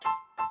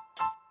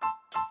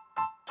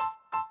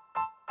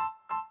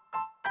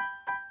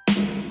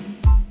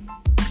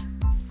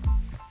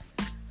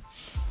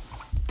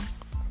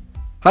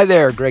Hi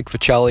there, Greg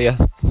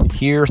Ficellia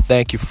here.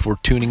 Thank you for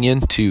tuning in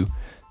to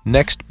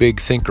Next Big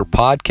Thinker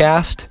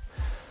podcast.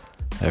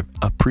 I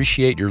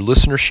appreciate your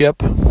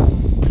listenership.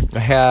 I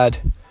had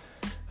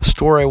a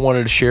story I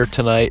wanted to share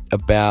tonight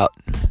about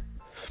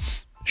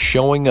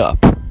showing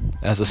up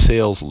as a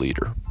sales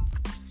leader,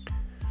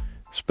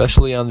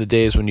 especially on the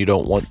days when you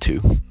don't want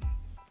to.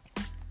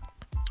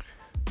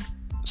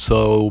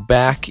 So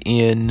back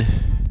in,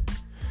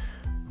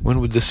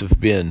 when would this have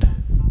been?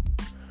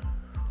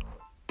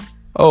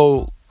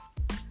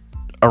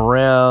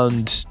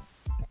 Around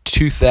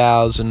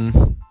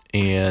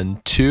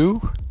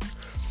 2002,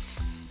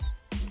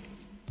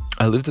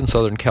 I lived in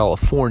Southern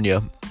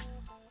California,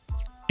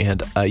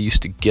 and I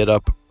used to get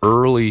up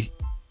early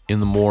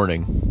in the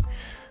morning,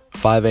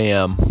 5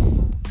 a.m.,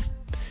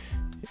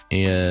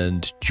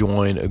 and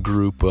join a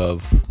group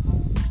of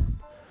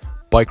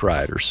bike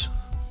riders.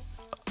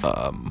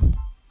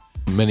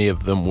 Many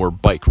of them were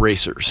bike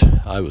racers.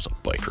 I was a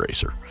bike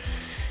racer.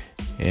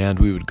 And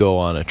we would go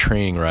on a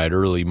training ride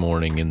early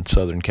morning in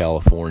Southern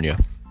California.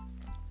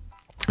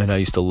 And I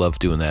used to love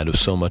doing that. It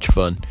was so much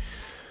fun.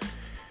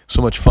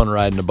 So much fun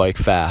riding a bike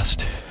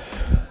fast.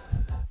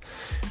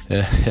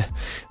 I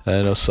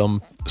know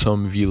some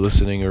of you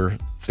listening are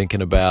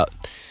thinking about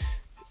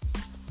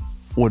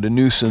what a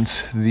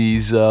nuisance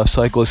these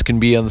cyclists can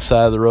be on the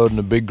side of the road in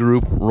a big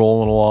group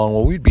rolling along.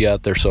 Well, we'd be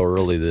out there so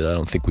early that I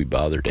don't think we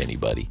bothered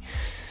anybody.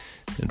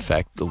 In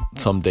fact,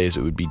 some days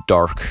it would be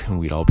dark and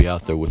we'd all be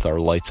out there with our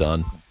lights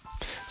on.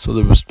 So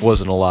there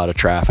wasn't a lot of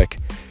traffic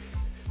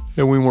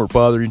and we weren't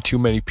bothering too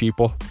many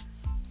people.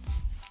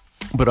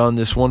 But on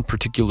this one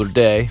particular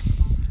day,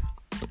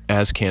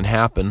 as can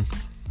happen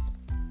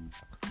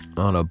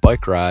on a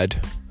bike ride,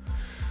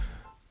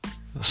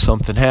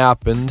 something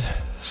happened.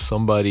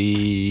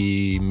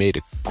 Somebody made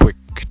a quick,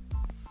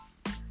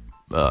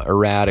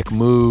 erratic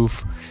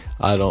move.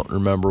 I don't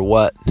remember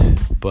what,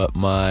 but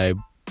my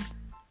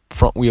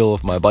front wheel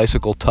of my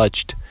bicycle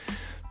touched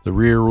the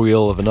rear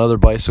wheel of another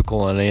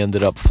bicycle, and I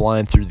ended up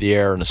flying through the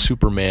air in a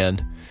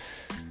Superman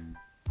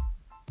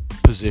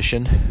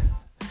position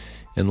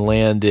and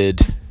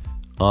landed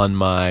on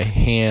my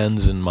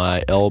hands and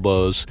my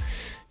elbows,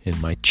 and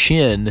my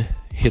chin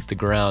hit the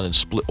ground and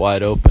split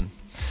wide open.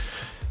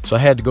 So I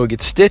had to go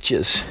get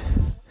stitches,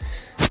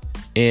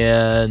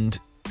 and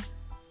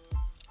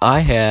I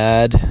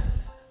had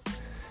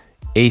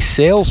a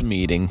sales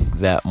meeting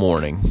that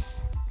morning.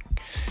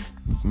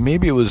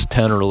 Maybe it was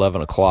 10 or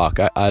 11 o'clock.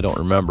 I don't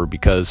remember,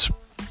 because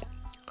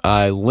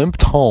I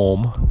limped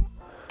home.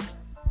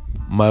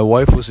 My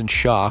wife was in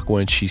shock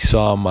when she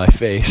saw my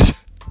face.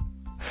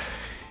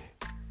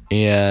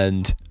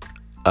 And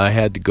I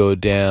had to go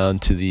down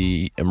to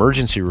the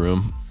emergency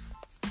room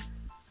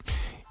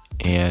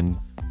and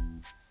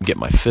get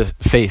my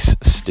face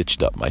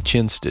stitched up, my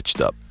chin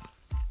stitched up.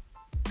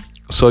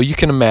 So you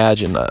can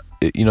imagine,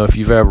 if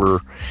you've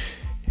ever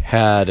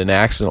had an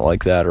accident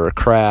like that, or a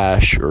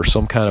crash, or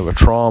some kind of a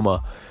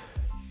trauma,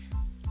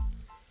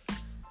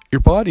 your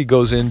body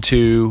goes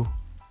into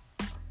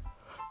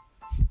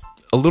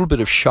a little bit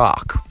of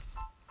shock.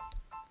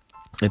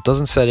 It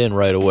doesn't set in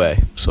right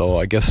away. So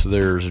I guess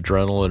there's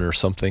adrenaline or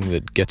something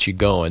that gets you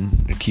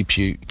going. It keeps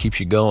you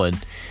going.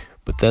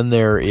 But then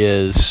there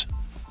is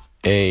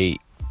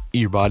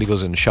your body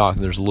goes into shock,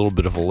 and there's a little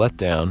bit of a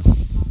letdown,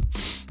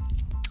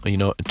 in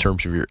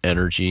terms of your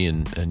energy,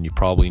 and you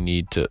probably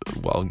need to,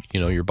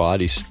 your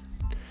body's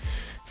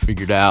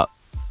figured out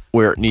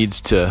where it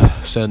needs to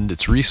send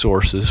its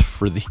resources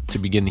to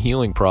begin the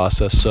healing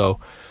process. So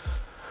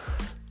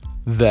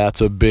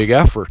that's a big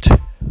effort.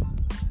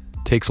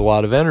 Takes a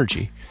lot of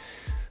energy.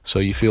 So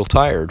you feel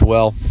tired.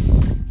 Well,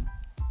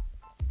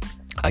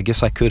 I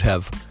guess I could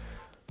have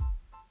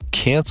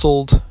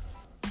canceled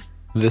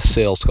this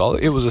sales call.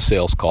 It was a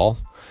sales call,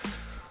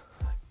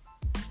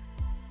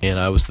 and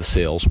I was the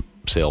salesman.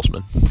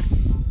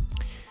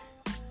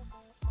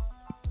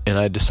 And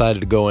I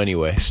decided to go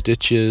anyway.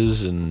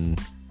 Stitches and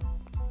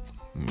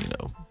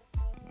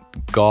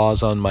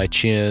gauze on my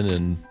chin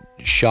and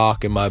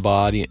shock in my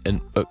body,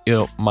 and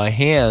my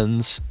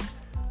hands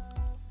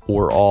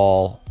were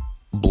all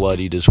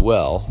bloodied as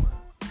well,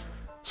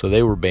 so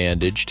they were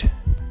bandaged.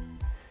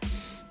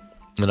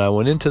 And I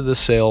went into the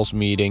sales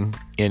meeting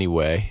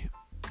anyway,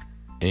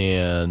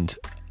 and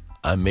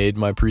I made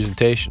my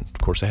presentation.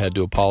 Of course, I had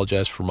to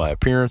apologize for my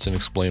appearance and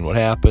explain what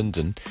happened,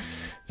 and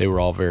they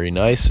were all very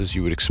nice, as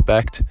you would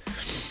expect.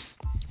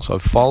 So I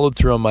followed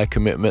through on my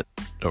commitment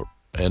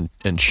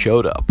and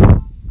showed up.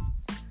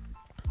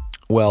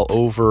 Well,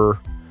 over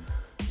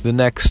the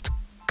next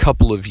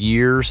couple of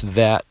years,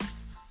 that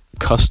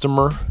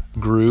customer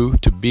grew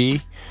to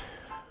be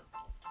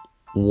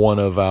one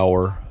of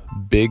our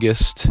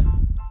biggest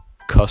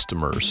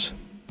customers,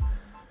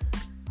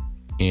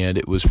 and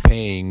it was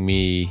paying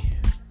me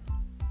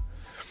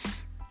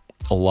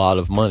a lot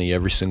of money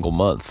every single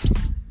month.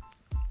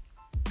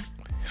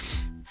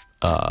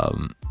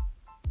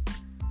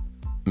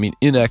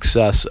 In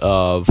excess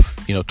of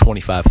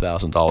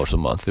 $25,000 a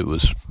month. It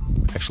was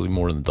actually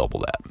more than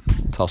double that.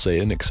 So I'll say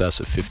in excess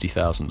of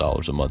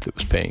 $50,000 a month it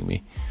was paying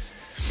me.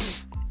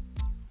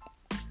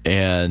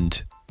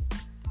 and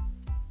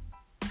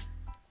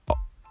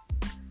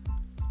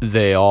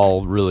they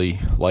all really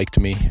liked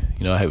me.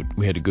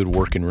 We had a good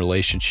working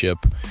relationship.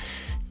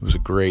 It was a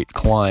great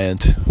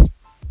client.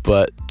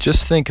 But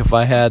just think, if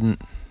I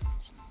hadn't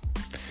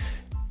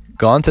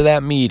gone to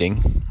that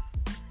meeting,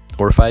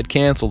 or if I had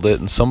canceled it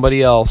and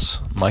somebody else,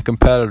 my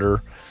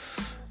competitor,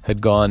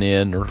 had gone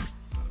in, or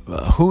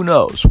who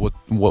knows what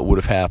would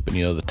have happened.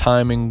 The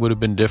timing would have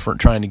been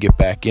different. Trying to get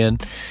back in,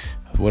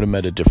 I would have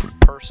met a different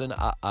person.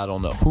 I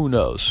don't know. Who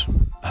knows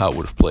how it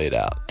would have played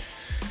out.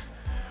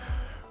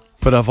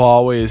 But I've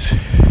always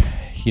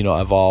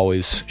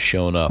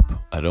shown up.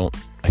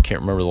 I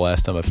can't remember the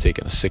last time I've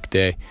taken a sick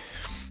day.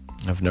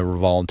 I've never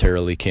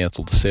voluntarily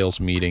canceled a sales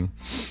meeting.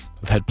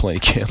 I've had plenty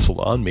canceled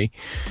on me.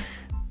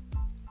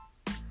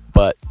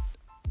 But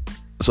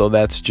so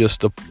that's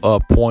just a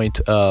point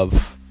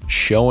of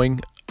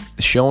showing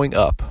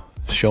up.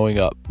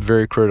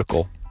 Very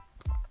critical.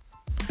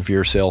 If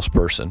you're a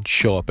salesperson,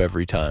 show up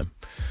every time,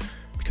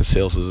 because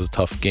sales is a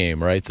tough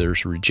game, right?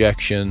 There's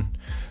rejection,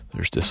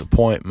 there's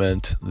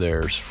disappointment,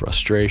 there's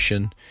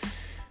frustration.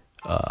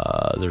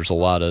 There's a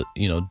lot of,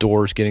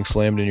 doors getting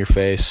slammed in your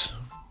face.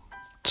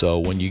 So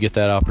when you get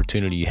that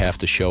opportunity, you have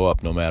to show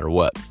up no matter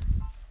what,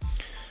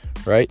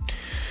 right?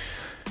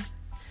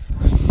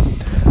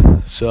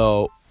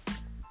 So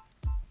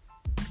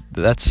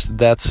that's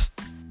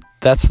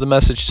the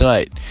message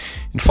tonight.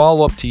 In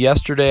follow-up to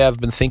yesterday, I've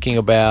been thinking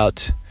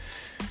about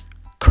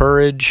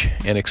courage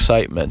and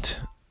excitement,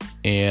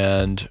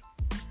 and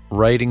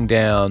writing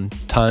down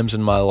times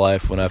in my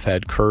life when I've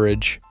had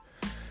courage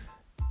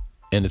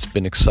and it's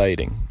been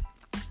exciting.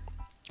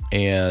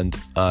 And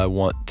I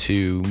want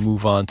to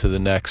move on to the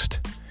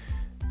next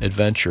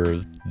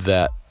adventure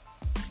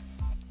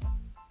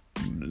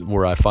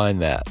where I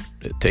find that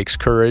it takes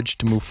courage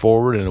to move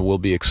forward, and it will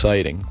be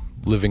exciting,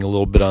 living a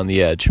little bit on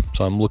the edge.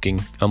 So I'm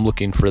looking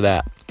for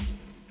that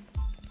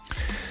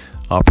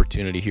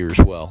opportunity here as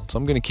well. So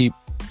I'm going to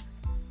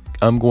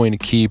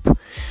keep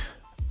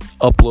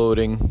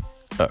uploading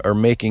or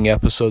making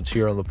episodes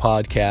here on the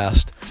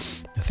podcast.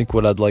 I think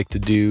what I'd like to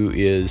do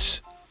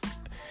is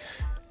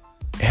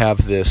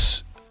have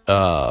this,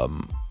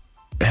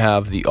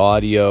 have the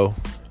audio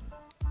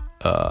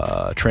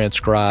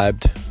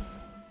transcribed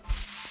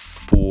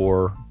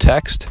for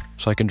text,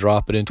 so I can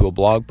drop it into a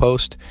blog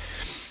post,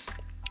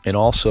 and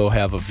also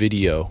have a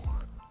video,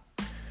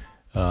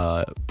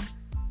 I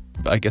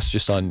guess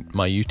just on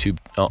my YouTube,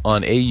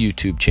 on a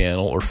YouTube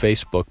channel or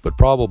Facebook, but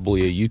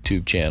probably a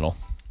YouTube channel,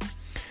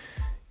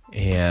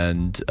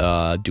 and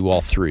do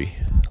all three: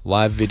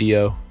 live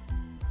video,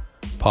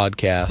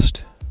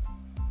 podcast,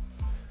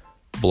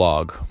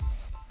 blog.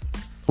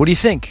 What do you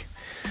think?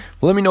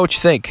 Well, let me know what you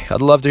think.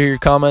 I'd love to hear your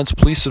comments.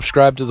 Please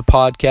subscribe to the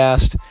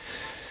podcast.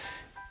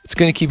 It's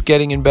going to keep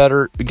getting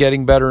better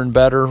and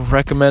better.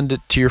 Recommend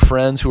it to your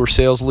friends who are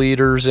sales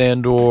leaders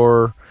and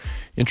or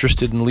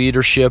interested in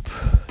leadership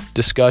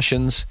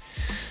discussions.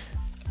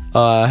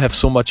 I have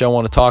so much I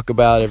want to talk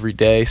about every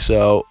day,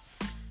 so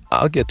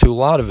I'll get to a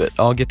lot of it.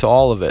 I'll get to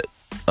all of it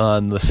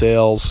on the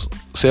sales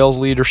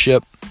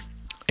leadership,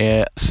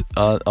 and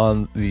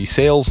on the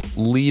sales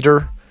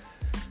leader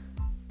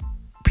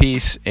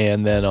piece,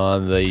 and then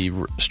on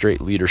the straight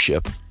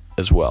leadership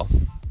as well.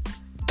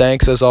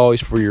 Thanks as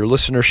always for your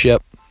listenership.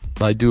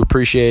 I do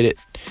appreciate it.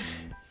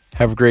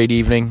 Have a great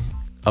evening.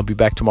 I'll be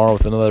back tomorrow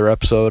with another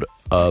episode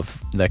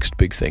of Next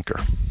Big Thinker.